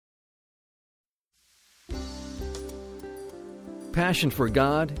passion for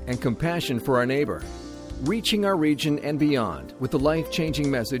God and compassion for our neighbor, reaching our region and beyond with the life-changing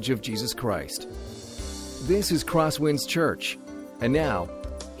message of Jesus Christ. This is CrossWinds Church, and now,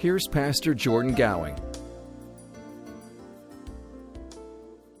 here's Pastor Jordan Gowing.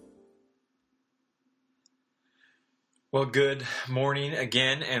 Well, good morning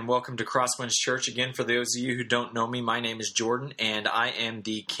again, and welcome to CrossWinds Church. Again, for those of you who don't know me, my name is Jordan, and I am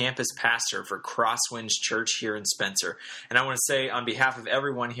the campus pastor for CrossWinds Church here in Spencer. And I want to say on behalf of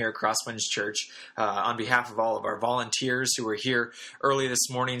everyone here at CrossWinds Church, on behalf of all of our volunteers who were here early this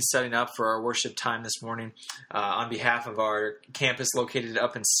morning setting up for our worship time this morning, on behalf of our campus located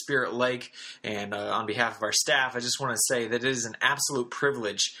up in Spirit Lake, and on behalf of our staff, I just want to say that it is an absolute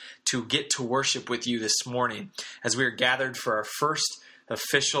privilege to get to worship with you this morning as we are gathered for our first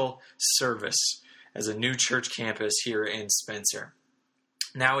official service as a new church campus here in Spencer.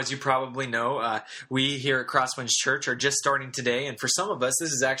 Now, as you probably know, we here at CrossWinds Church are just starting today, and for some of us,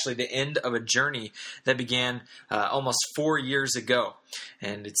 this is actually the end of a journey that began almost 4 years ago.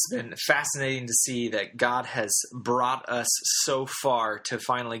 And it's been fascinating to see that God has brought us so far to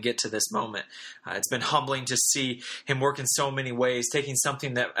finally get to this moment. It's been humbling to see Him work in so many ways, taking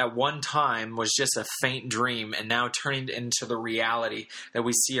something that at one time was just a faint dream and now turning it into the reality that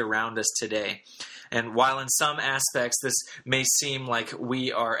we see around us today. And while in some aspects this may seem like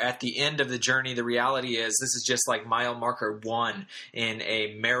we are at the end of the journey, the reality is this is just like mile marker 1 in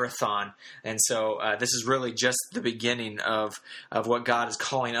a marathon. And so this is really just the beginning of what God is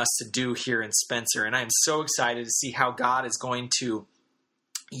calling us to do here in Spencer. And I am so excited to see how God is going to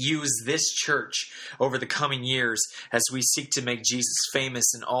use this church over the coming years as we seek to make Jesus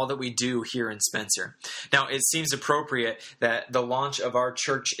famous in all that we do here in Spencer. Now, it seems appropriate that the launch of our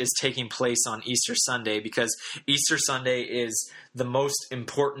church is taking place on Easter Sunday because Easter Sunday is the most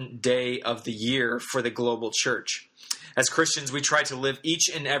important day of the year for the global church. As Christians, we try to live each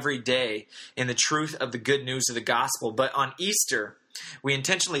and every day in the truth of the good news of the gospel, but on Easter, we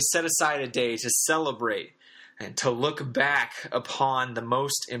intentionally set aside a day to celebrate and to look back upon the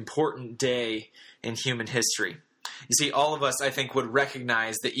most important day in human history. You see, all of us, I think, would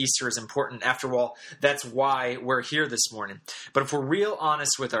recognize that Easter is important. After all, that's why we're here this morning. But if we're real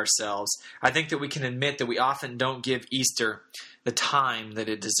honest with ourselves, I think that we can admit that we often don't give Easter the time that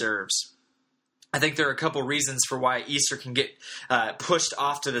it deserves. I think there are a couple reasons for why Easter can get pushed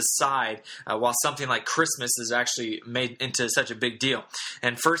off to the side while something like Christmas is actually made into such a big deal.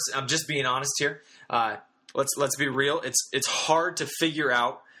 And first, I'm just being honest here. Let's be real. It's hard to figure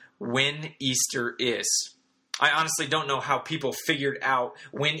out when Easter is. I honestly don't know how people figured out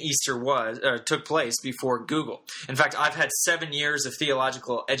when Easter took place before Google. In fact, I've had 7 years of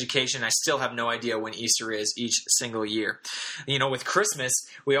theological education. I still have no idea when Easter is each single year. You know, with Christmas,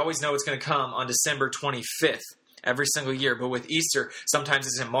 we always know it's going to come on December 25th. Every single year. But with Easter, sometimes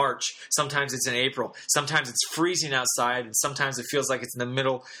it's in March, sometimes it's in April, sometimes it's freezing outside, and sometimes it feels like it's in the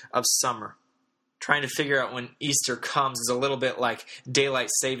middle of summer. Trying to figure out when Easter comes is a little bit like daylight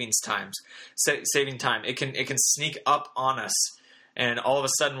saving time. It can sneak up on us, and all of a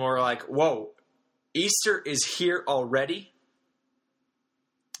sudden we're like, whoa, Easter is here already?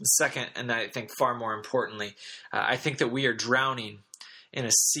 Second, and I think far more importantly, I think that we are drowning in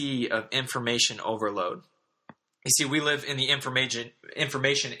a sea of information overload. You see, we live in the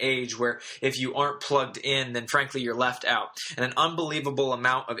information age where if you aren't plugged in, then frankly, you're left out. And an unbelievable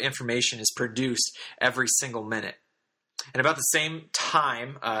amount of information is produced every single minute. And about the same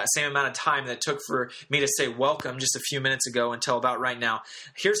amount of time that took for me to say welcome just a few minutes ago until about right now,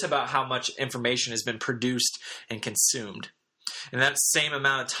 here's about how much information has been produced and consumed. In that same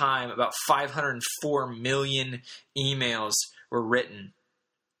amount of time, about 504 million emails were written.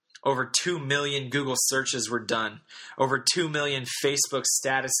 Over 2 million Google searches were done. Over 2 million Facebook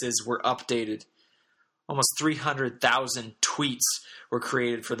statuses were updated. Almost 300,000 tweets were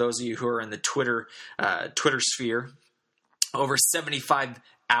created for those of you who are in the Twitter sphere. Over 75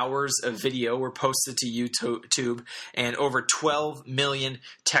 hours of video were posted to YouTube, and over 12 million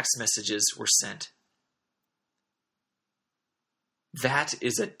text messages were sent. That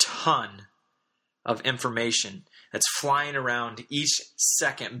is a ton of information that's flying around each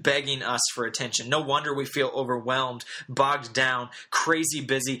second, begging us for attention. No wonder we feel overwhelmed, bogged down, crazy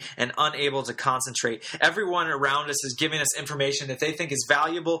busy, and unable to concentrate. Everyone around us is giving us information that they think is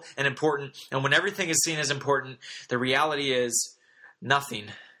valuable and important, and when everything is seen as important, the reality is nothing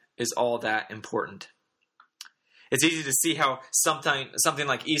is all that important. It's easy to see how something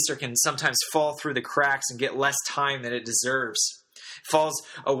like Easter can sometimes fall through the cracks and get less time than it deserves. Falls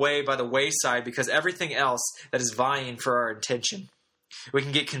away by the wayside because everything else that is vying for our attention. We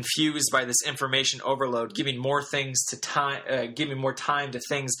can get confused by this information overload, giving more time to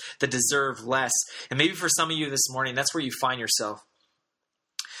things that deserve less. And maybe for some of you this morning, that's where you find yourself.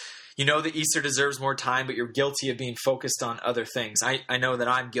 You know that Easter deserves more time, but you're guilty of being focused on other things. I know that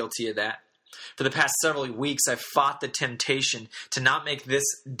I'm guilty of that. For the past several weeks, I've fought the temptation to not make this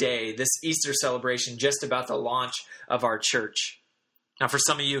day, this Easter celebration, just about the launch of our church. Now, for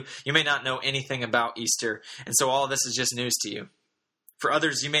some of you, you may not know anything about Easter, and so all of this is just news to you. For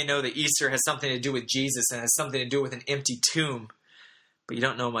others, you may know that Easter has something to do with Jesus and has something to do with an empty tomb, but you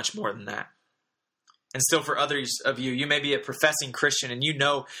don't know much more than that. And still for others of you, you may be a professing Christian and you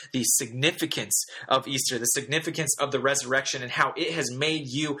know the significance of Easter, the significance of the resurrection and how it has made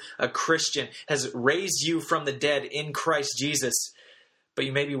you a Christian, has raised you from the dead in Christ Jesus. But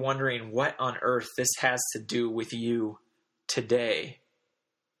you may be wondering what on earth this has to do with you today,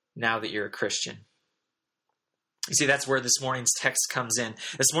 now that you're a Christian. You see, that's where this morning's text comes in.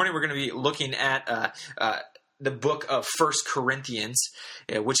 This morning we're going to be looking at the book of 1 Corinthians,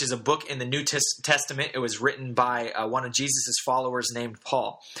 which is a book in the New Testament. It was written by one of Jesus' followers named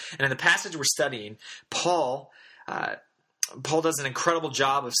Paul. And in the passage we're studying, Paul does an incredible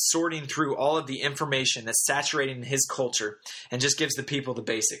job of sorting through all of the information that's saturating his culture and just gives the people the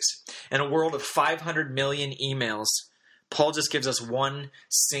basics. In a world of 500 million emails, Paul just gives us one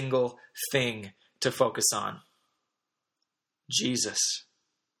single thing to focus on: Jesus.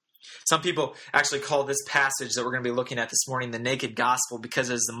 Some people actually call this passage that we're going to be looking at this morning the naked gospel because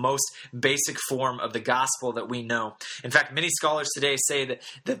it is the most basic form of the gospel that we know. In fact, many scholars today say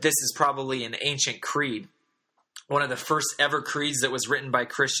that this is probably an ancient creed, one of the first ever creeds that was written by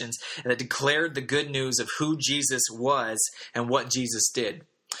Christians and that declared the good news of who Jesus was and what Jesus did.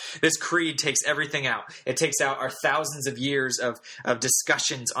 This creed takes everything out. It takes out our thousands of years of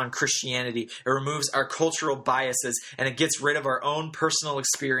discussions on Christianity. It removes our cultural biases, and it gets rid of our own personal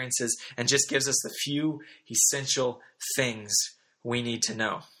experiences and just gives us the few essential things we need to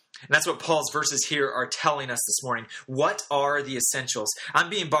know. And that's what Paul's verses here are telling us this morning. What are the essentials? I'm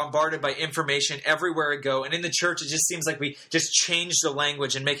being bombarded by information everywhere I go, and in the church it just seems like we just change the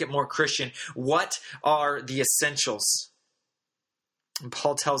language and make it more Christian. What are the essentials? And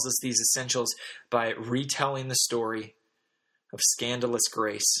Paul tells us these essentials by retelling the story of Scandalous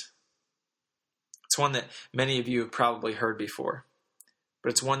Grace. It's one that many of you have probably heard before,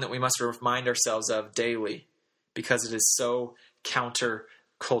 but it's one that we must remind ourselves of daily because it is so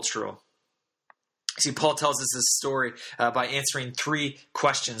countercultural. See, Paul tells us this story by answering three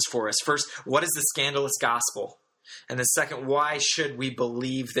questions for us. First, what is the scandalous gospel? And then second, why should we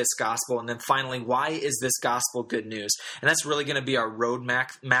believe this gospel? And then finally, why is this gospel good news? And that's really going to be our road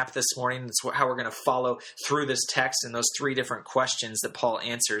map this morning. That's how we're going to follow through this text and those three different questions that Paul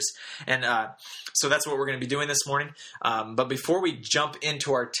answers. And so that's what we're going to be doing this morning. But before we jump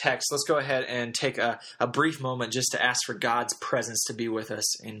into our text, let's go ahead and take a brief moment just to ask for God's presence to be with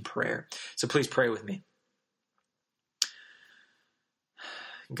us in prayer. So please pray with me.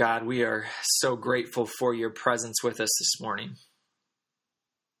 God, we are so grateful for your presence with us this morning.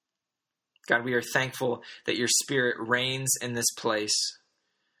 God, we are thankful that your Spirit reigns in this place,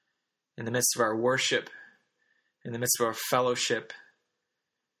 in the midst of our worship, in the midst of our fellowship,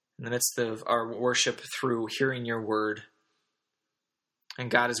 in the midst of our worship through hearing your word. And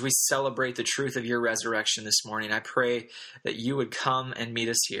God, as we celebrate the truth of your resurrection this morning, I pray that you would come and meet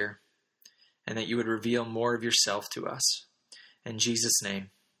us here and that you would reveal more of yourself to us. In Jesus'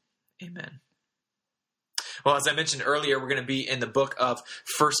 name. Amen. Well, as I mentioned earlier, we're going to be in the book of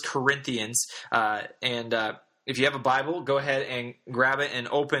 1 Corinthians. If you have a Bible, go ahead and grab it and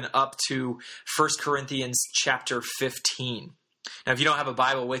open up to 1 Corinthians chapter 15. Now, if you don't have a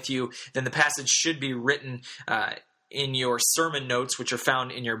Bible with you, then the passage should be written in your sermon notes, which are found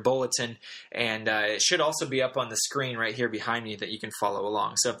in your bulletin, and it should also be up on the screen right here behind me that you can follow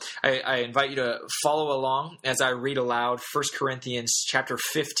along. So I invite you to follow along as I read aloud 1 Corinthians chapter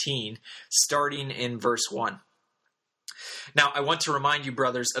 15, starting in verse 1. Now, I want to remind you,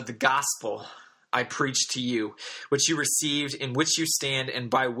 brothers, of the gospel I preached to you, which you received, in which you stand, and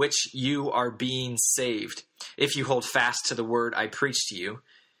by which you are being saved, if you hold fast to the word I preached to you,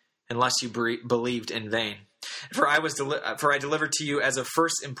 unless you believed in vain. For I delivered to you as of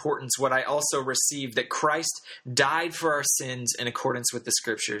first importance what I also received, that Christ died for our sins in accordance with the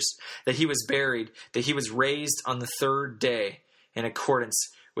Scriptures, that he was buried, that he was raised on the third day in accordance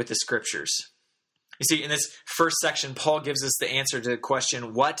with the Scriptures. You see, in this first section, Paul gives us the answer to the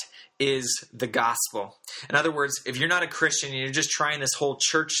question, what is the gospel? In other words, if you're not a Christian and you're just trying this whole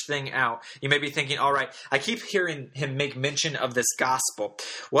church thing out, you may be thinking, all right, I keep hearing him make mention of this gospel.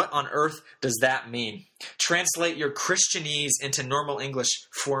 What on earth does that mean? Translate your Christianese into normal English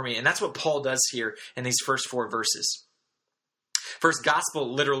for me. And that's what Paul does here in these first 4 verses. First,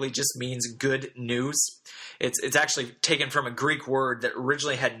 gospel literally just means good news. It's actually taken from a Greek word that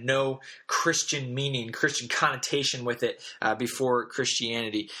originally had no Christian meaning, Christian connotation with it before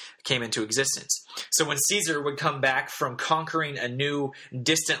Christianity came into existence. So when Caesar would come back from conquering a new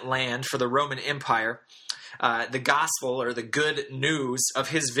distant land for the Roman Empire, the gospel or the good news of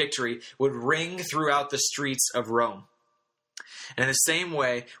his victory would ring throughout the streets of Rome. And in the same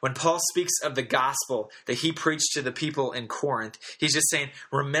way, when Paul speaks of the gospel that he preached to the people in Corinth, he's just saying,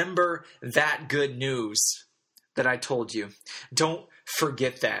 remember that good news that I told you. Don't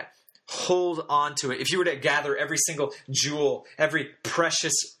forget that. Hold on to it. If you were to gather every single jewel, every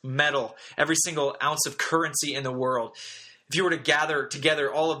precious metal, every single ounce of currency in the world, if you were to gather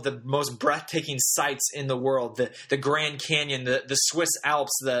together all of the most breathtaking sights in the world, the Grand Canyon, the Swiss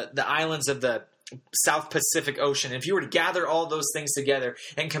Alps, the islands of the South Pacific Ocean, if you were to gather all those things together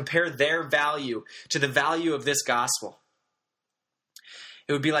and compare their value to the value of this gospel,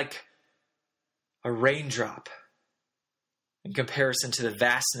 it would be like a raindrop in comparison to the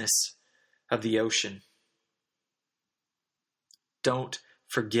vastness of the ocean. Don't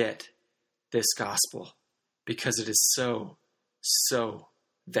forget this gospel because it is so, so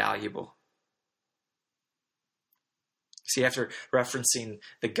valuable. See, after referencing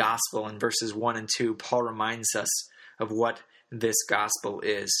the gospel in verses 1 and 2, Paul reminds us of what this gospel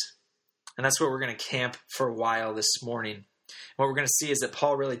is. And that's where we're going to camp for a while this morning. What we're going to see is that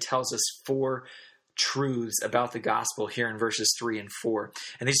Paul really tells us 4 truths about the gospel here in verses 3 and 4.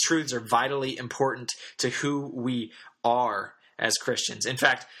 And these truths are vitally important to who we are as Christians. In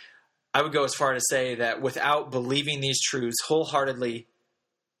fact, I would go as far to say that without believing these truths wholeheartedly,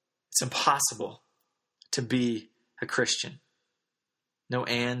 it's impossible to be a Christian. No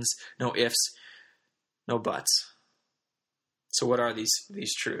ands, no ifs, no buts. So what are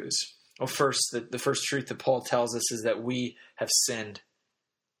these truths? Well, first, the first truth that Paul tells us is that we have sinned.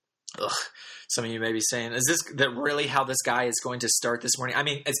 Ugh. Some of you may be saying, is this really how this guy is going to start this morning? I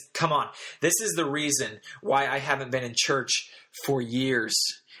mean, come on. This is the reason why I haven't been in church for years.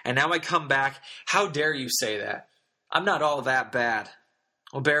 And now I come back. How dare you say that? I'm not all that bad.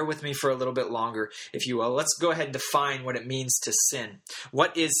 Well, bear with me for a little bit longer, if you will. Let's go ahead and define what it means to sin.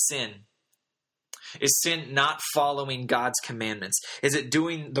 What is sin? Is sin not following God's commandments? Is it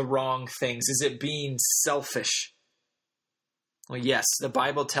doing the wrong things? Is it being selfish? Well, yes, the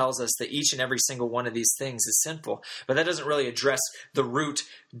Bible tells us that each and every single one of these things is sinful, but that doesn't really address the root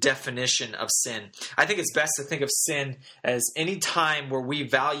definition of sin. I think it's best to think of sin as any time where we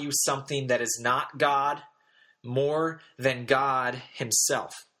value something that is not God more than God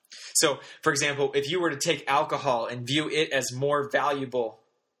himself. So, for example, if you were to take alcohol and view it as more valuable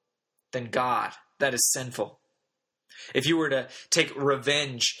than God, that is sinful. If you were to take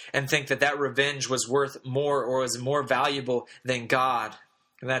revenge and think that revenge was worth more or was more valuable than God,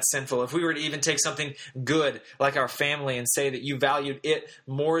 that's sinful. If we were to even take something good like our family and say that you valued it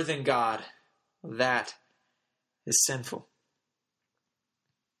more than God, that is sinful.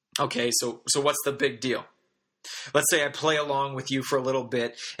 Okay, so what's the big deal? Let's say I play along with you for a little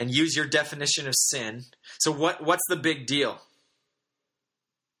bit and use your definition of sin. So what's the big deal?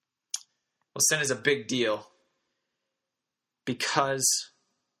 Well, sin is a big deal because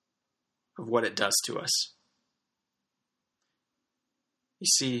of what it does to us. You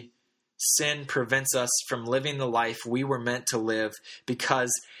see, sin prevents us from living the life we were meant to live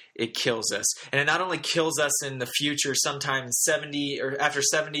because it kills us. And it not only kills us in the future, sometimes 70 or after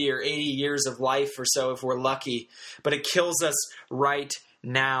 70 or 80 years of life or so if we're lucky, but it kills us right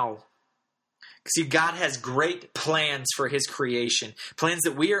now. See, God has great plans for his creation, plans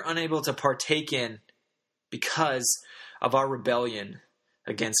that we are unable to partake in because of our rebellion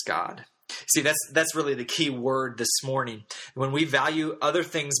against God. See, that's really the key word this morning. When we value other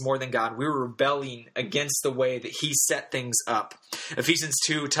things more than God, we're rebelling against the way that he set things up. Ephesians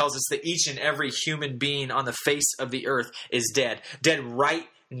 2 tells us that each and every human being on the face of the earth is dead right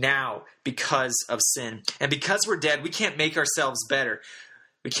now because of sin. And because we're dead, we can't make ourselves better.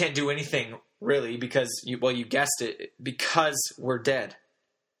 We can't do anything really because, you guessed it, because we're dead.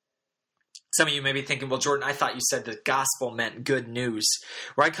 Some of you may be thinking, well, Jordan, I thought you said the gospel meant good news.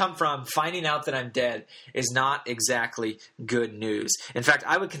 Where I come from, finding out that I'm dead is not exactly good news. In fact,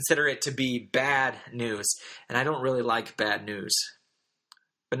 I would consider it to be bad news, and I don't really like bad news.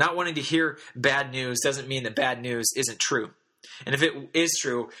 But not wanting to hear bad news doesn't mean that bad news isn't true. And if it is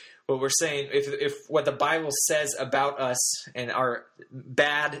true, what we're saying, if what the Bible says about us and our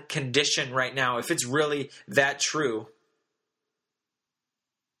bad condition right now, if it's really that true,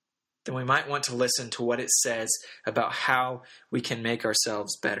 then we might want to listen to what it says about how we can make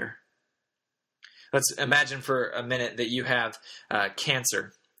ourselves better. Let's imagine for a minute that you have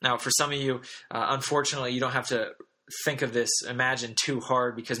cancer. Now, for some of you, unfortunately, you don't have to think of this, imagine too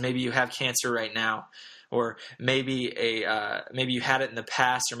hard, because maybe you have cancer right now, or maybe maybe you had it in the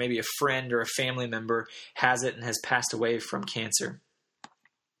past, or maybe a friend or a family member has it and has passed away from cancer.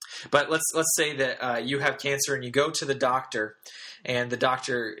 But let's say that you have cancer and you go to the doctor, and the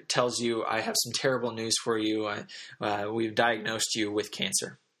doctor tells you, "I have some terrible news for you. We've diagnosed you with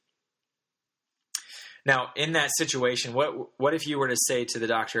cancer." Now, in that situation, what if you were to say to the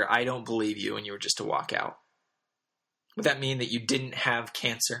doctor, "I don't believe you," and you were just to walk out? Would that mean that you didn't have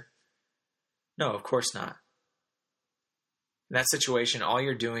cancer? No, of course not. In that situation, all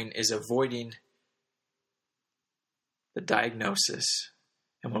you're doing is avoiding the diagnosis.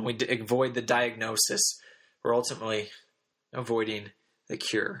 And when we avoid the diagnosis, we're ultimately avoiding the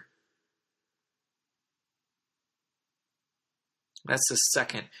cure. That's the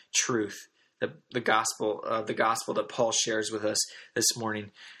second truth, the gospel that Paul shares with us this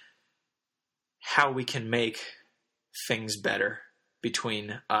morning. How we can make things better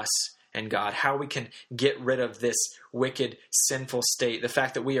between us and God. How we can get rid of this wicked, sinful state. The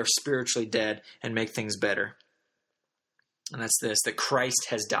fact that we are spiritually dead, and make things better. And that's this, that Christ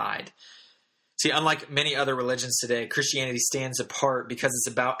has died. See, unlike many other religions today, Christianity stands apart because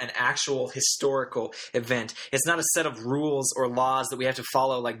it's about an actual historical event. It's not a set of rules or laws that we have to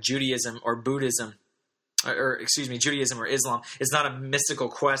follow like Judaism or Buddhism. Judaism or Islam. It's not a mystical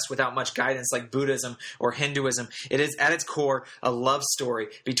quest without much guidance like Buddhism or Hinduism. It is at its core a love story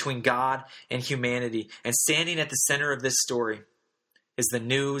between God and humanity. And standing at the center of this story is the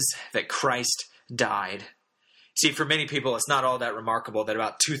news that Christ died. See, for many people, it's not all that remarkable that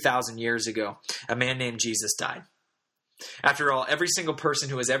about 2,000 years ago, a man named Jesus died. After all, every single person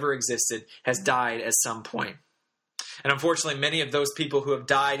who has ever existed has died at some point. And unfortunately, many of those people who have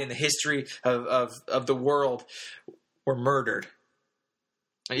died in the history of the world were murdered.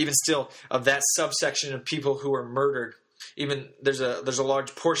 And even still, of that subsection of people who were murdered, even there's a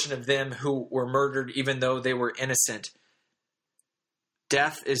large portion of them who were murdered even though they were innocent.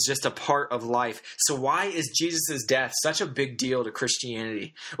 Death is just a part of life. So why is Jesus' death such a big deal to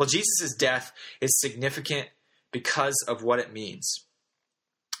Christianity? Well, Jesus' death is significant because of what it means.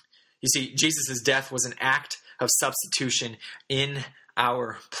 You see, Jesus' death was an act of substitution in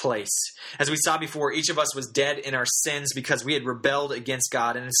our place. As we saw before, each of us was dead in our sins because we had rebelled against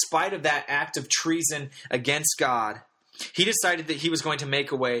God. And in spite of that act of treason against God, He decided that He was going to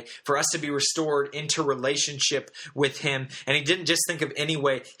make a way for us to be restored into relationship with Him. And He didn't just think of any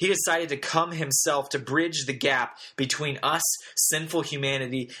way. He decided to come Himself to bridge the gap between us, sinful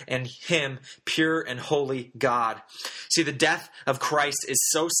humanity, and Him, pure and holy God. See, the death of Christ is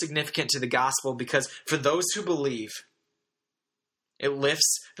so significant to the gospel because for those who believe, it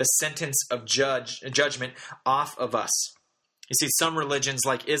lifts the sentence of judgment off of us. You see, some religions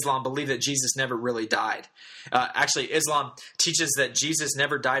like Islam believe that Jesus never really died. Actually, Islam teaches that Jesus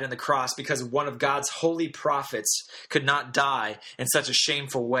never died on the cross because one of God's holy prophets could not die in such a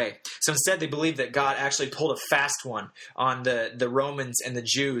shameful way. So instead, they believe that God actually pulled a fast one on the Romans and the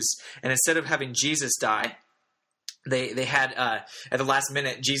Jews. And instead of having Jesus die, they had, at the last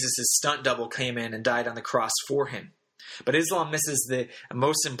minute, Jesus' stunt double came in and died on the cross for him. But Islam misses the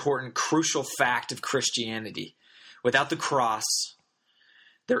most important, crucial fact of Christianity. Without the cross,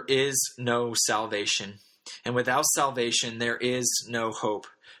 there is no salvation. And without salvation, there is no hope.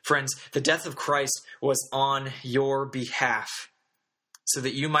 Friends, the death of Christ was on your behalf so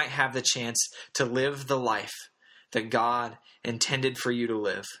that you might have the chance to live the life that God intended for you to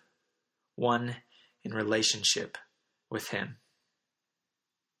live, one in relationship with Him.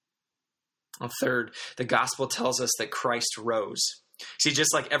 And third, the gospel tells us that Christ rose. See,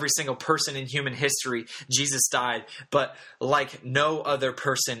 just like every single person in human history, Jesus died. But like no other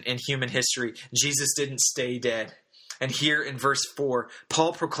person in human history, Jesus didn't stay dead. And here in verse 4,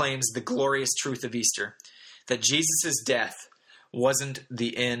 Paul proclaims the glorious truth of Easter, that Jesus' death wasn't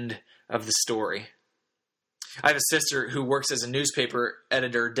the end of the story. I have a sister who works as a newspaper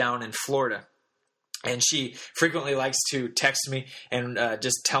editor down in Florida. And she frequently likes to text me and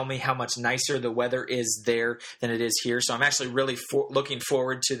just tell me how much nicer the weather is there than it is here. So I'm actually really looking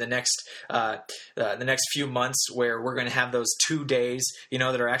forward to the next few months where we're going to have those 2 days,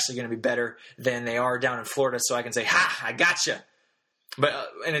 that are actually going to be better than they are down in Florida. So I can say, "Ha! I gotcha."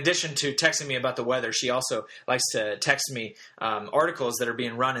 But in addition to texting me about the weather, she also likes to text me articles that are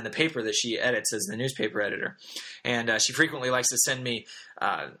being run in the paper that she edits as the newspaper editor. And she frequently likes to send me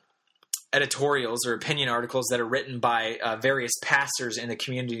editorials or opinion articles that are written by various pastors in the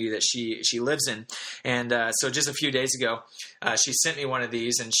community that she lives in. And so just a few days ago, she sent me one of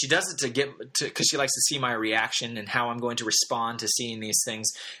these, and she does it because she likes to see my reaction and how I'm going to respond to seeing these things.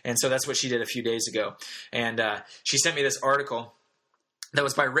 And so that's what she did a few days ago. And she sent me this article that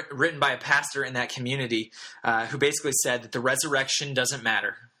was written by a pastor in that community who basically said that the resurrection doesn't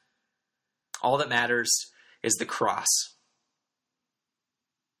matter. All that matters is the cross.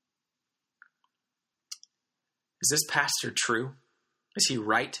 Is this pastor true? Is he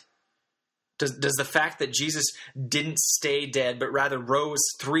right? Does the fact that Jesus didn't stay dead, but rather rose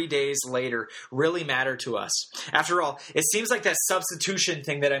 3 days later, really matter to us? After all, it seems like that substitution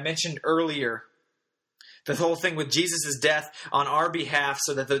thing that I mentioned earlier, the whole thing with Jesus' death on our behalf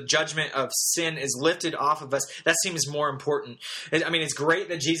so that the judgment of sin is lifted off of us, that seems more important. I mean, it's great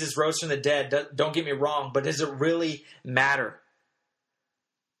that Jesus rose from the dead, don't get me wrong, but does it really matter?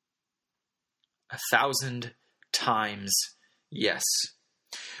 1,000 times yes.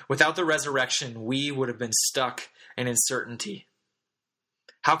 Without the resurrection, we would have been stuck in uncertainty.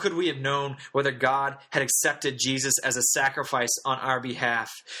 How could we have known whether God had accepted Jesus as a sacrifice on our behalf?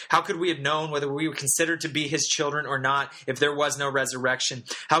 How could we have known whether we were considered to be his children or not if there was no resurrection?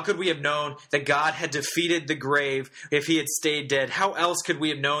 How could we have known that God had defeated the grave if he had stayed dead? How else could we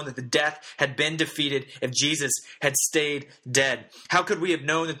have known that the death had been defeated if Jesus had stayed dead? How could we have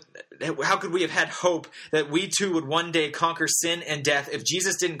known how could we have had hope that we too would one day conquer sin and death if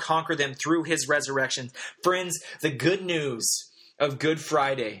Jesus didn't conquer them through his resurrection? Friends, the good news of Good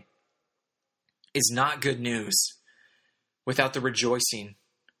Friday is not good news without the rejoicing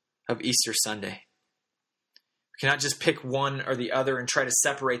of Easter Sunday. We cannot just pick one or the other and try to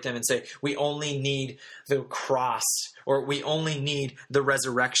separate them and say, we only need the cross or we only need the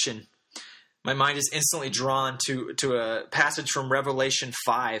resurrection. My mind is instantly drawn to a passage from Revelation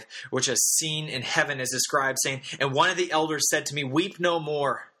 5, which a scene in heaven is described, saying, "And one of the elders said to me, weep no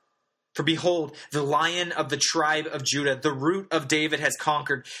more. For behold, the Lion of the tribe of Judah, the Root of David, has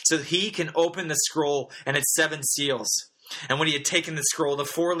conquered, so that he can open the scroll and its 7 seals." And when he had taken the scroll, the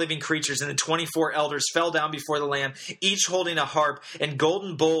 4 living creatures and the 24 elders fell down before the Lamb, each holding a harp and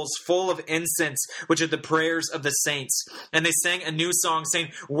golden bowls full of incense, which are the prayers of the saints. And they sang a new song,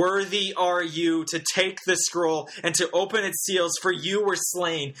 saying, "Worthy are you to take the scroll and to open its seals, for you were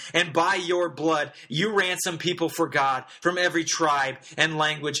slain, and by your blood you ransomed people for God from every tribe and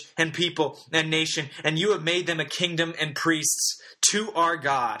language and people and nation, and you have made them a kingdom and priests to our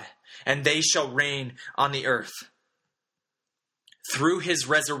God, and they shall reign on the earth." Through his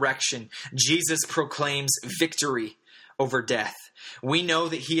resurrection, Jesus proclaims victory over death. We know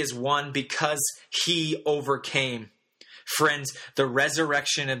that he has won because he overcame. Friends, the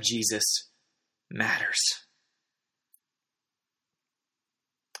resurrection of Jesus matters.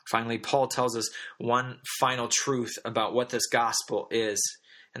 Finally, Paul tells us one final truth about what this gospel is,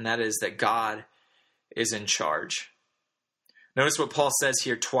 and that is that God is in charge. Notice what Paul says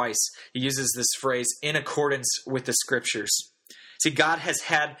here twice. He uses this phrase, "in accordance with the Scriptures." See, God has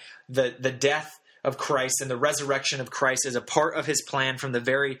had the death of Christ and the resurrection of Christ as a part of his plan from the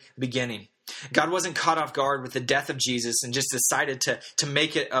very beginning. God wasn't caught off guard with the death of Jesus and just decided to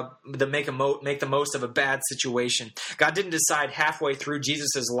make the most of a bad situation. God didn't decide halfway through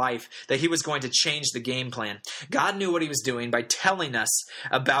Jesus' life that he was going to change the game plan. God knew what he was doing by telling us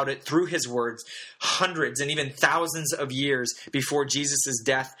about it through his words hundreds and even thousands of years before Jesus'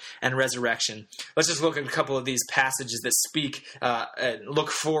 death and resurrection. Let's just look at a couple of these passages that speak and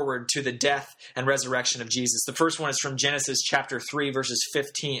look forward to the death and resurrection of Jesus. The first one is from Genesis chapter 3, verse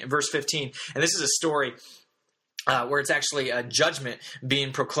 15. And this is a story where it's actually a judgment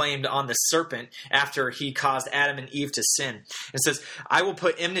being proclaimed on the serpent after he caused Adam and Eve to sin. It says, "I will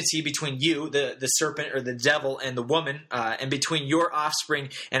put enmity between you," the serpent or the devil, "and the woman, and between your offspring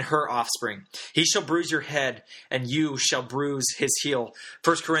and her offspring. He shall bruise your head, and you shall bruise his heel."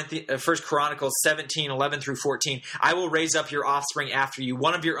 1 Chronicles 17:11 through 14. "I will raise up your offspring after you,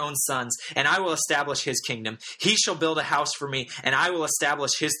 one of your own sons, and I will establish his kingdom. He shall build a house for me, and I will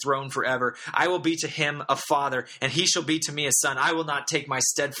establish his throne forever. I will be to him a father, and he shall be to me a son. I will not take my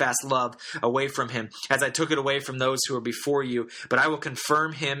steadfast love away from him, as I took it away from those who were before you, but I will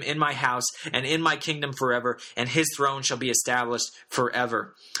confirm him in my house and in my kingdom forever, and his throne shall be established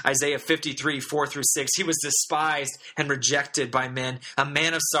forever. Isaiah 53, 4-6. He was despised and rejected by men, a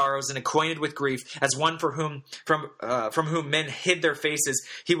man of sorrows and acquainted with grief, as one from whom men hid their faces.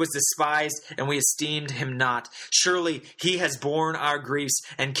 He was despised, and we esteemed him not. Surely he has borne our griefs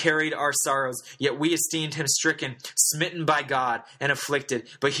and carried our sorrows, yet we esteemed him stricken, smitten by God, and afflicted.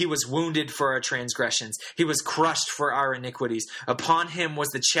 But he was wounded for our transgressions. He was crushed for our iniquities. Upon him was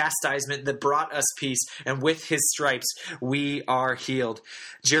the chastisement that brought us peace, and with his stripes we are healed.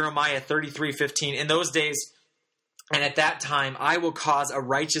 Jeremiah 33:15. In those days and at that time, I will cause a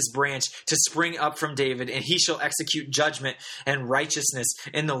righteous branch to spring up from David, and he shall execute judgment and righteousness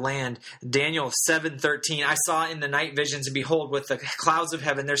in the land. Daniel 7:13. I saw in the night visions, and behold, with the clouds of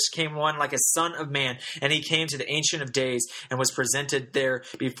heaven, there came one like a son of man, and he came to the Ancient of Days and was presented there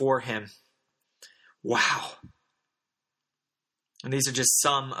before him. Wow. And these are just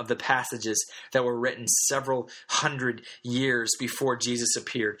some of the passages that were written several hundred years before Jesus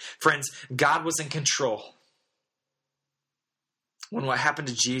appeared. Friends, God was in control when what happened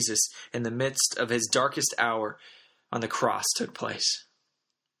to Jesus in the midst of his darkest hour on the cross took place.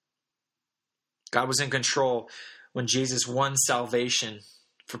 God was in control when Jesus won salvation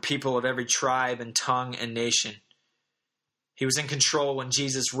for people of every tribe and tongue and nation. He was in control when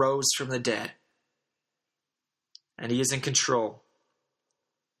Jesus rose from the dead. And he is in control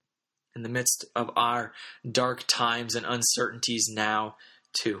in the midst of our dark times and uncertainties now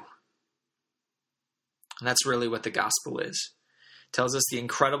too. And that's really what the gospel is. Tells us the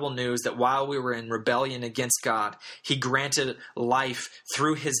incredible news that while we were in rebellion against God, he granted life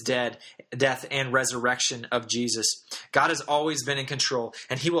through his death and resurrection of Jesus. God has always been in control,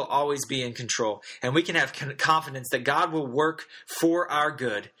 and he will always be in control. And we can have confidence that God will work for our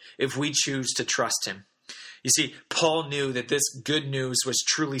good if we choose to trust him. You see, Paul knew that this good news was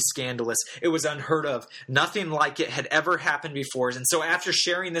truly scandalous. It was unheard of. Nothing like it had ever happened before. And so after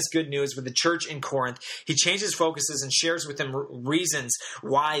sharing this good news with the church in Corinth, he changes focuses and shares with them reasons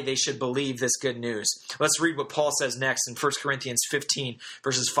why they should believe this good news. Let's read what Paul says next in 1 Corinthians 15,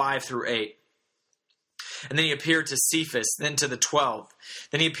 verses 5-8. And then he appeared to Cephas, then to the 12.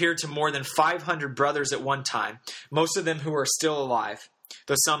 Then he appeared to more than 500 brothers at one time, most of them who are still alive,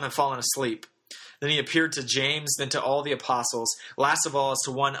 though some have fallen asleep. Then he appeared to James, then to all the apostles. Last of all, as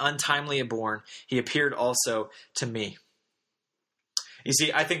to one untimely born, he appeared also to me. You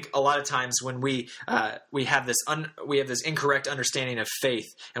see, I think a lot of times when we have this incorrect understanding of faith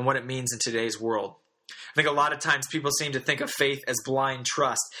and what it means in today's world. I think a lot of times people seem to think of faith as blind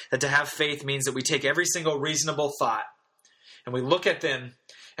trust. That to have faith means that we take every single reasonable thought and we look at them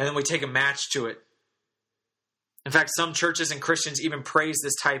and then we take a match to it. In fact, some churches and Christians even praise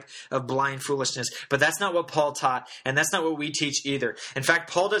this type of blind foolishness. But that's not what Paul taught, and that's not what we teach either. In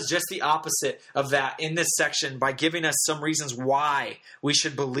fact, Paul does just the opposite of that in this section by giving us some reasons why we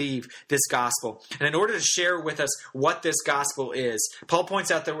should believe this gospel. And in order to share with us what this gospel is, Paul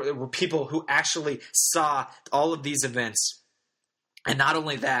points out that there were people who actually saw all of these events. And not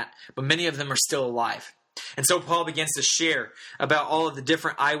only that, but many of them are still alive. And so Paul begins to share about all of the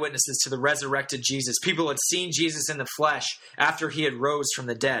different eyewitnesses to the resurrected Jesus. People had seen Jesus in the flesh after he had rose from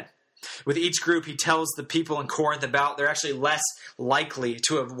the dead. With each group, he tells the people in Corinth about they're actually less likely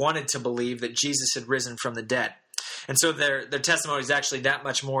to have wanted to believe that Jesus had risen from the dead. And so their testimony is actually that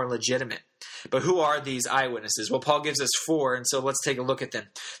much more legitimate. But who are these eyewitnesses? Well, Paul gives us 4, and so let's take a look at them.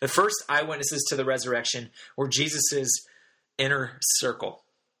 The first eyewitnesses to the resurrection were Jesus' inner circle.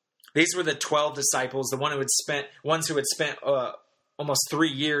 These were the 12 disciples, the ones who had spent almost 3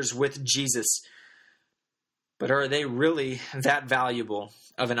 years with Jesus. But are they really that valuable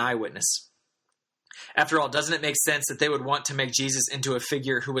of an eyewitness? After all, doesn't it make sense that they would want to make Jesus into a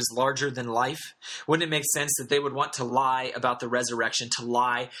figure who was larger than life? Wouldn't it make sense that they would want to lie about the resurrection, to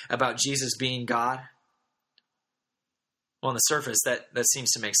lie about Jesus being God? Well, on the surface, that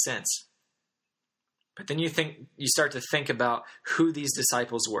seems to make sense. But then you start to think about who these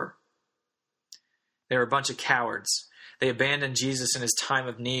disciples were. They were a bunch of cowards. They abandoned Jesus in his time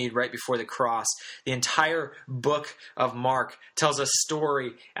of need right before the cross. The entire book of Mark tells us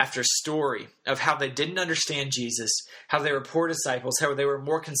story after story of how they didn't understand Jesus, how they were poor disciples, how they were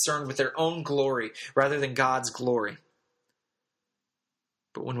more concerned with their own glory rather than God's glory.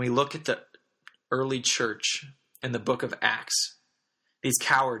 But when we look at the early church in the book of Acts, these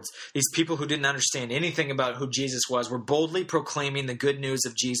cowards, these people who didn't understand anything about who Jesus was, were boldly proclaiming the good news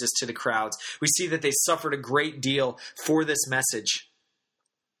of Jesus to the crowds. We see that they suffered a great deal for this message.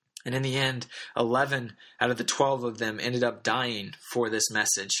 And in the end, 11 out of the 12 of them ended up dying for this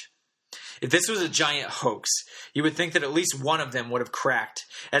message. If this was a giant hoax, you would think that at least one of them would have cracked.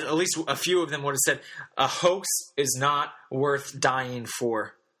 At least a few of them would have said, a hoax is not worth dying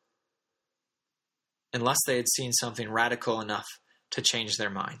for. Unless they had seen something radical enough to change their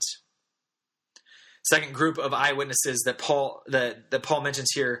minds. Second group of eyewitnesses that Paul mentions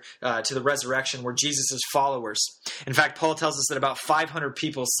here to the resurrection were Jesus' followers. In fact, Paul tells us that about 500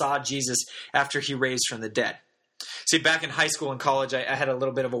 people saw Jesus after he raised from the dead. See, back in high school and college, I had a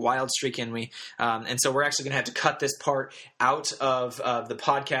little bit of a wild streak in me. And so we're actually going to have to cut this part out of the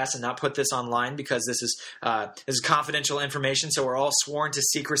podcast and not put this online because this is confidential information. So we're all sworn to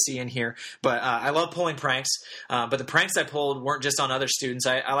secrecy in here. But I love pulling pranks. But the pranks I pulled weren't just on other students.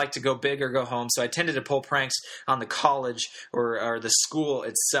 I like to go big or go home. So I tended to pull pranks on the college or the school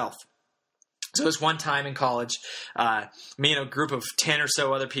itself. So this one time in college, me and a group of 10 or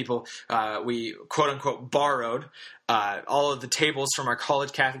so other people, we quote-unquote borrowed all of the tables from our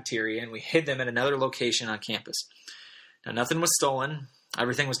college cafeteria, and we hid them at another location on campus. Now, nothing was stolen.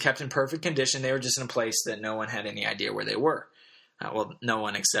 Everything was kept in perfect condition. They were just in a place that no one had any idea where they were. Well, no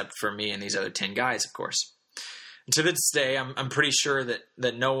one except for me and these other 10 guys, of course. And to this day, I'm pretty sure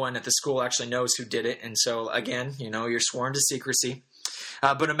that no one at the school actually knows who did it. And so, again, you're sworn to secrecy.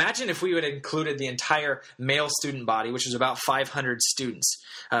 But imagine if we would have included the entire male student body, which was about 500 students.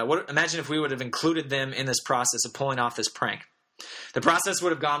 Imagine if we would have included them in this process of pulling off this prank. The process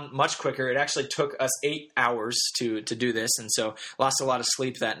would have gone much quicker. It actually took us 8 hours to do this, and so lost a lot of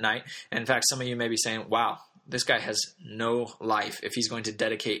sleep that night. And in fact, some of you may be saying, wow, this guy has no life if he's going to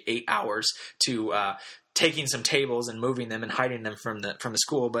dedicate 8 hours to taking some tables and moving them and hiding them from the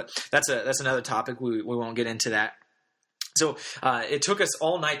school. But that's another topic. We won't get into that. So it took us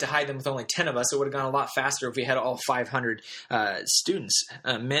all night to hide them with only 10 of us. It would have gone a lot faster if we had all 500 students,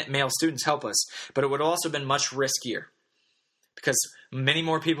 male students, help us. But it would have also been much riskier because many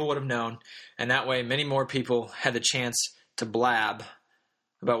more people would have known, and that way many more people had the chance to blab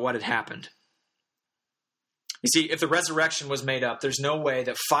about what had happened. You see, if the resurrection was made up, there's no way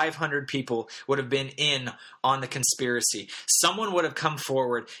that 500 people would have been in on the conspiracy. Someone would have come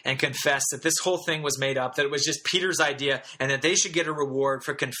forward and confessed that this whole thing was made up, that it was just Peter's idea, and that they should get a reward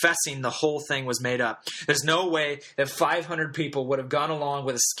for confessing the whole thing was made up. There's no way that 500 people would have gone along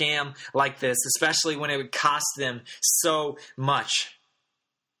with a scam like this, especially when it would cost them so much,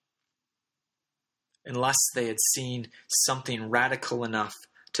 unless they had seen something radical enough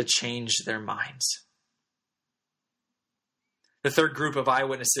to change their minds. The third group of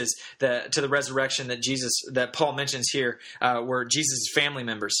eyewitnesses to the resurrection that Paul mentions here were Jesus' family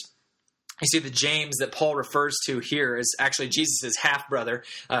members. You see, the James that Paul refers to here is actually Jesus' half-brother,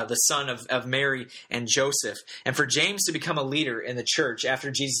 the son of Mary and Joseph. And for James to become a leader in the church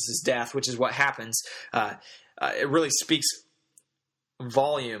after Jesus' death, which is what happens, it really speaks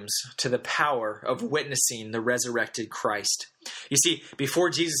volumes to the power of witnessing the resurrected Christ. You see, before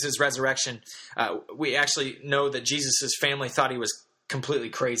Jesus' resurrection, we actually know that Jesus' family thought he was completely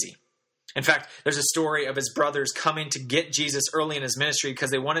crazy. In fact, there's a story of his brothers coming to get Jesus early in his ministry because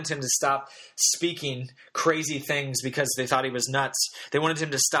they wanted him to stop speaking crazy things because they thought he was nuts. They wanted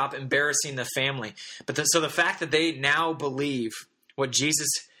him to stop embarrassing the family. So the fact that they now believe what Jesus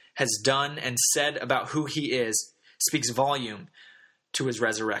has done and said about who he is speaks volume to his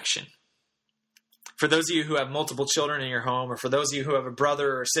resurrection. For those of you who have multiple children in your home, or for those of you who have a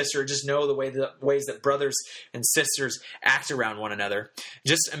brother or sister, just know the ways that brothers and sisters act around one another.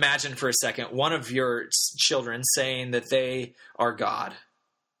 Just imagine for a second one of your children saying that they are God.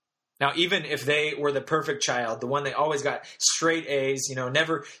 Now, even if they were the perfect child, the one that always got straight A's,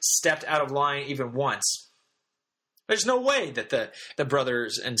 never stepped out of line even once, there's no way that the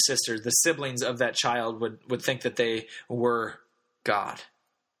brothers and sisters, the siblings of that child would think that they were God,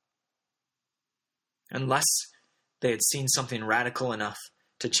 unless they had seen something radical enough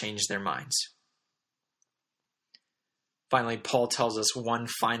to change their minds. Finally, Paul tells us one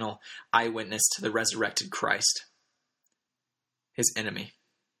final eyewitness to the resurrected Christ, his enemy.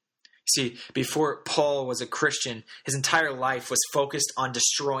 See, before Paul was a Christian, his entire life was focused on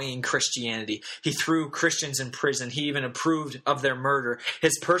destroying Christianity. He threw Christians in prison. He even approved of their murder.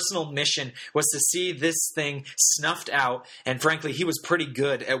 His personal mission was to see this thing snuffed out, and frankly, he was pretty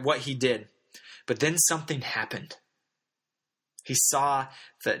good at what he did. But then something happened. He saw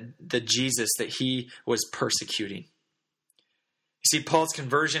the Jesus that he was persecuting. You see, Paul's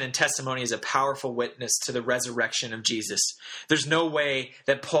conversion and testimony is a powerful witness to the resurrection of Jesus. There's no way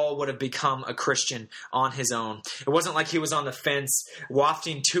that Paul would have become a Christian on his own. It wasn't like he was on the fence,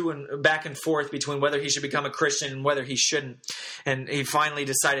 wafting to and back and forth between whether he should become a Christian and whether he shouldn't. And he finally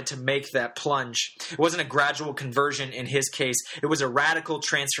decided to make that plunge. It wasn't a gradual conversion in his case. It was a radical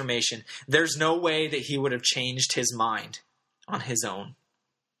transformation. There's no way that he would have changed his mind on his own,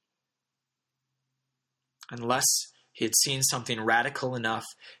 unless he had seen something radical enough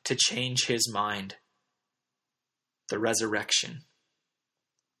to change his mind. The resurrection.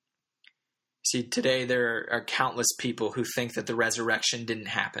 See, today there are countless people who think that the resurrection didn't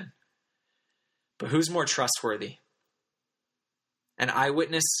happen. But who's more trustworthy? An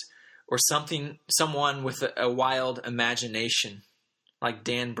eyewitness or someone with a wild imagination, like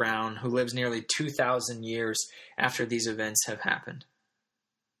Dan Brown, who lives nearly 2,000 years after these events have happened?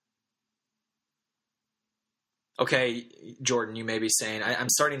 Okay, Jordan, you may be saying, I'm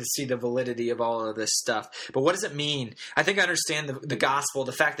starting to see the validity of all of this stuff. But what does it mean? I think I understand the gospel,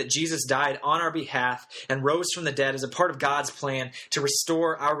 the fact that Jesus died on our behalf and rose from the dead as a part of God's plan to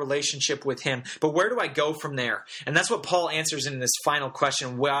restore our relationship with him. But where do I go from there? And that's what Paul answers in this final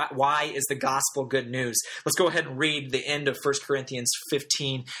question. Why is the gospel good news? Let's go ahead and read the end of 1 Corinthians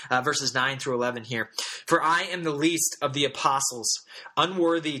 15, verses 9 through 11 here. For I am the least of the apostles,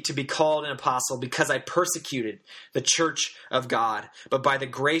 unworthy to be called an apostle because I persecuted the church of God. But by the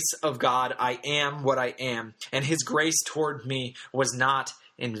grace of God, I am what I am, and his grace toward me was not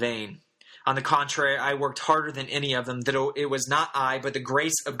in vain. On the contrary, I worked harder than any of them, that it was not I, but the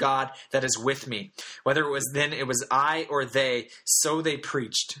grace of God that is with me. Whether it was I or they, so we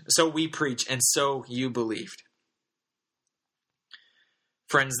preached, and so you believed.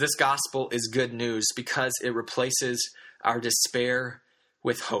 Friends, this gospel is good news because it replaces our despair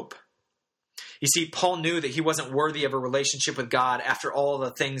with hope. You see, Paul knew that he wasn't worthy of a relationship with God after all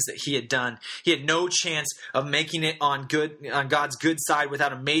the things that he had done. He had no chance of making it on God's good side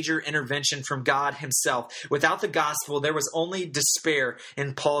without a major intervention from God himself. Without the gospel, there was only despair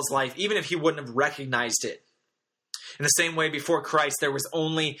in Paul's life, even if he wouldn't have recognized it. In the same way, before Christ, there was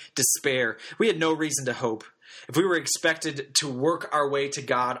only despair. We had no reason to hope. If we were expected to work our way to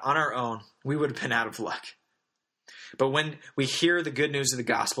God on our own, we would have been out of luck. But when we hear the good news of the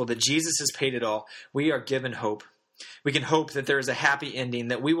gospel, that Jesus has paid it all, we are given hope. We can hope that there is a happy ending,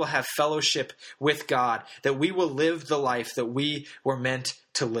 that we will have fellowship with God, that we will live the life that we were meant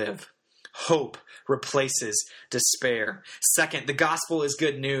to live. Hope replaces despair. Second, the gospel is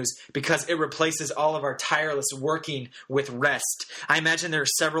good news because it replaces all of our tireless working with rest. I imagine there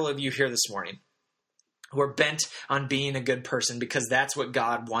are several of you here this morning who are bent on being a good person because that's what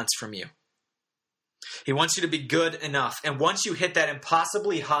God wants from you. He wants you to be good enough. And once you hit that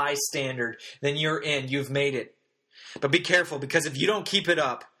impossibly high standard, then you're in. You've made it. But be careful, because if you don't keep it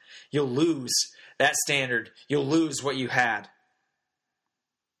up, you'll lose that standard. You'll lose what you had.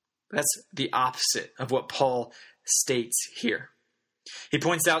 That's the opposite of what Paul states here. He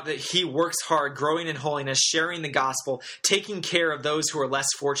points out that he works hard, growing in holiness, sharing the gospel, taking care of those who are less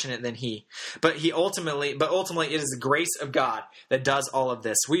fortunate than he. But ultimately, it is the grace of God that does all of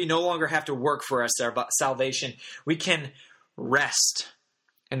this. We no longer have to work for our salvation. We can rest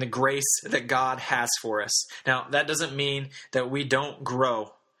in the grace that God has for us. Now, that doesn't mean that we don't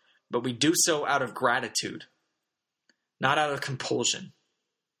grow, but we do so out of gratitude, not out of compulsion.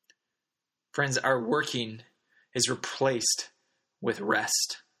 Friends, our working is replaced with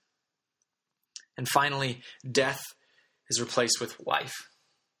rest. And finally, death is replaced with life.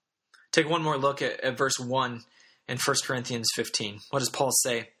 Take one more look at verse 1 in 1 Corinthians 15. What does Paul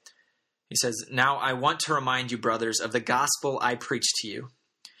say? He says, "Now I want to remind you, brothers, of the gospel I preached to you,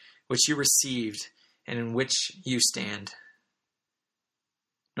 which you received and in which you stand."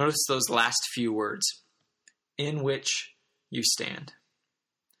 Notice those last few words, in which you stand.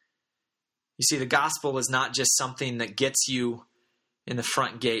 You see, the gospel is not just something that gets you in the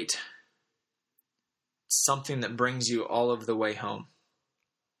front gate. It's something that brings you all of the way home.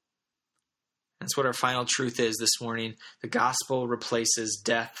 That's what our final truth is this morning. The gospel replaces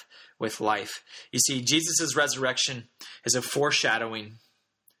death with life. You see, Jesus' resurrection is a foreshadowing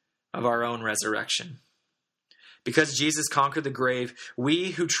of our own resurrection. Because Jesus conquered the grave,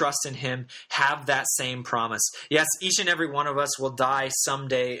 we who trust in him have that same promise. Yes, each and every one of us will die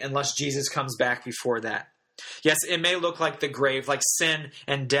someday unless Jesus comes back before that. Yes, it may look like the grave, like sin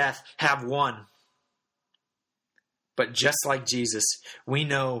and death have won. But just like Jesus, we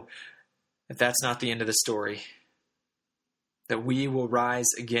know that that's not the end of the story. That we will rise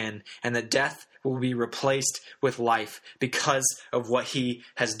again and that death will be replaced with life because of what he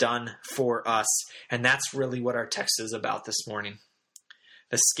has done for us. And that's really what our text is about this morning.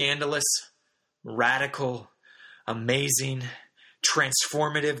 the scandalous, radical, amazing,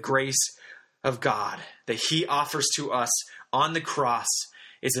 transformative grace of God that he offers to us on the cross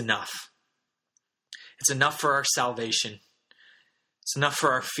is enough. It's enough for our salvation. It's enough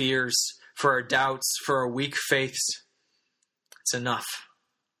for our fears, for our doubts, for our weak faiths. It's enough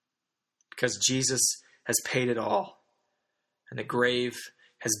because Jesus has paid it all and the grave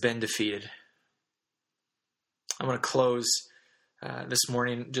has been defeated. I want to close this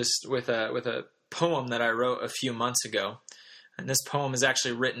morning just with a poem that I wrote a few months ago. And this poem is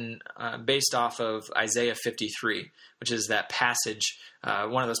actually written based off of Isaiah 53, which is that passage,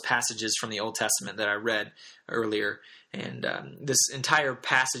 one of those passages from the Old Testament that I read earlier. And this entire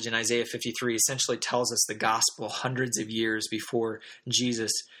passage in Isaiah 53 essentially tells us the gospel hundreds of years before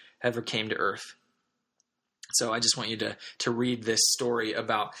Jesus ever came to earth. So I just want you to read this story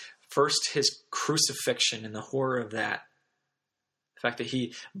about first his crucifixion and the horror of that. The fact that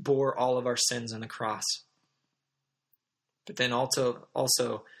he bore all of our sins on the cross. But then also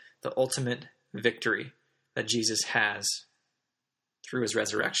the ultimate victory that Jesus has through his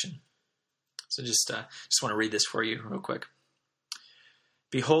resurrection. So just want to read this for you real quick.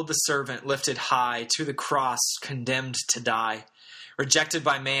 Behold the servant lifted high to the cross, condemned to die. Rejected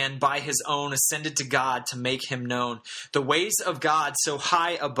by man, by his own, ascended to God to make him known. The ways of God so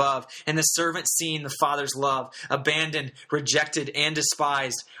high above, and the servant seeing the Father's love, abandoned, rejected, and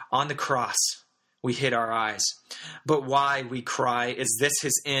despised, on the cross we hid our eyes. But why, we cry, is this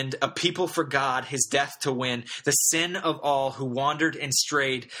his end? A people for God, his death to win. The sin of all who wandered and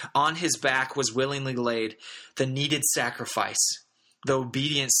strayed, on his back was willingly laid. The needed sacrifice, the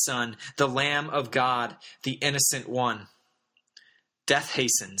obedient Son, the Lamb of God, the innocent one. Death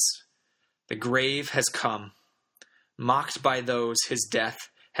hastens. The grave has come. Mocked by those his death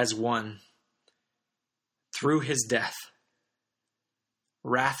has won. Through his death,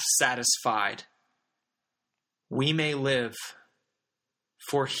 wrath satisfied, we may live,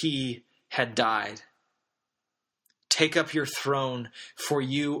 for he had died. Take up your throne, for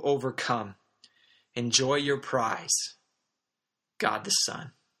you overcome. Enjoy your prize, God the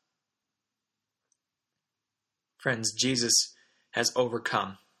Son. Friends, Jesus has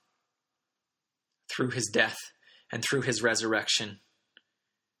overcome through his death and through his resurrection.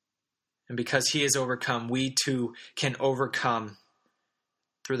 And because he has overcome, we too can overcome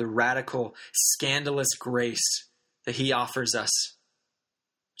through the radical, scandalous grace that he offers us,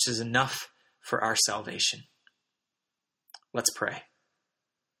 which is enough for our salvation. Let's pray.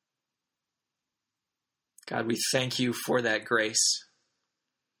 God, we thank you for that grace.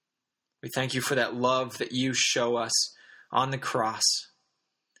 We thank you for that love that you show us on the cross.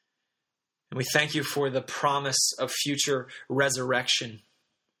 And we thank you for the promise of future resurrection,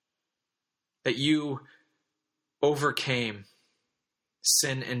 that you overcame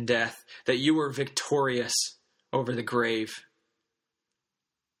sin and death, that you were victorious over the grave.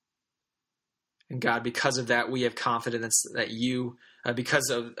 And God, because of that, we have confidence that because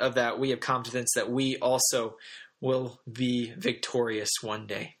of that, we have confidence that we also will be victorious one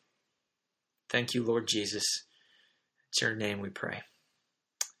day. Thank you, Lord Jesus. It's your name we pray.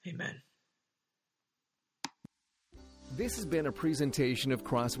 Amen. This has been a presentation of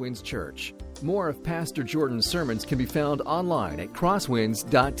CrossWinds Church. More of Pastor Jordan's sermons can be found online at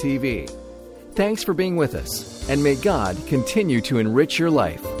crosswinds.tv. Thanks for being with us, and may God continue to enrich your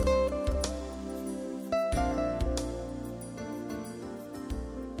life.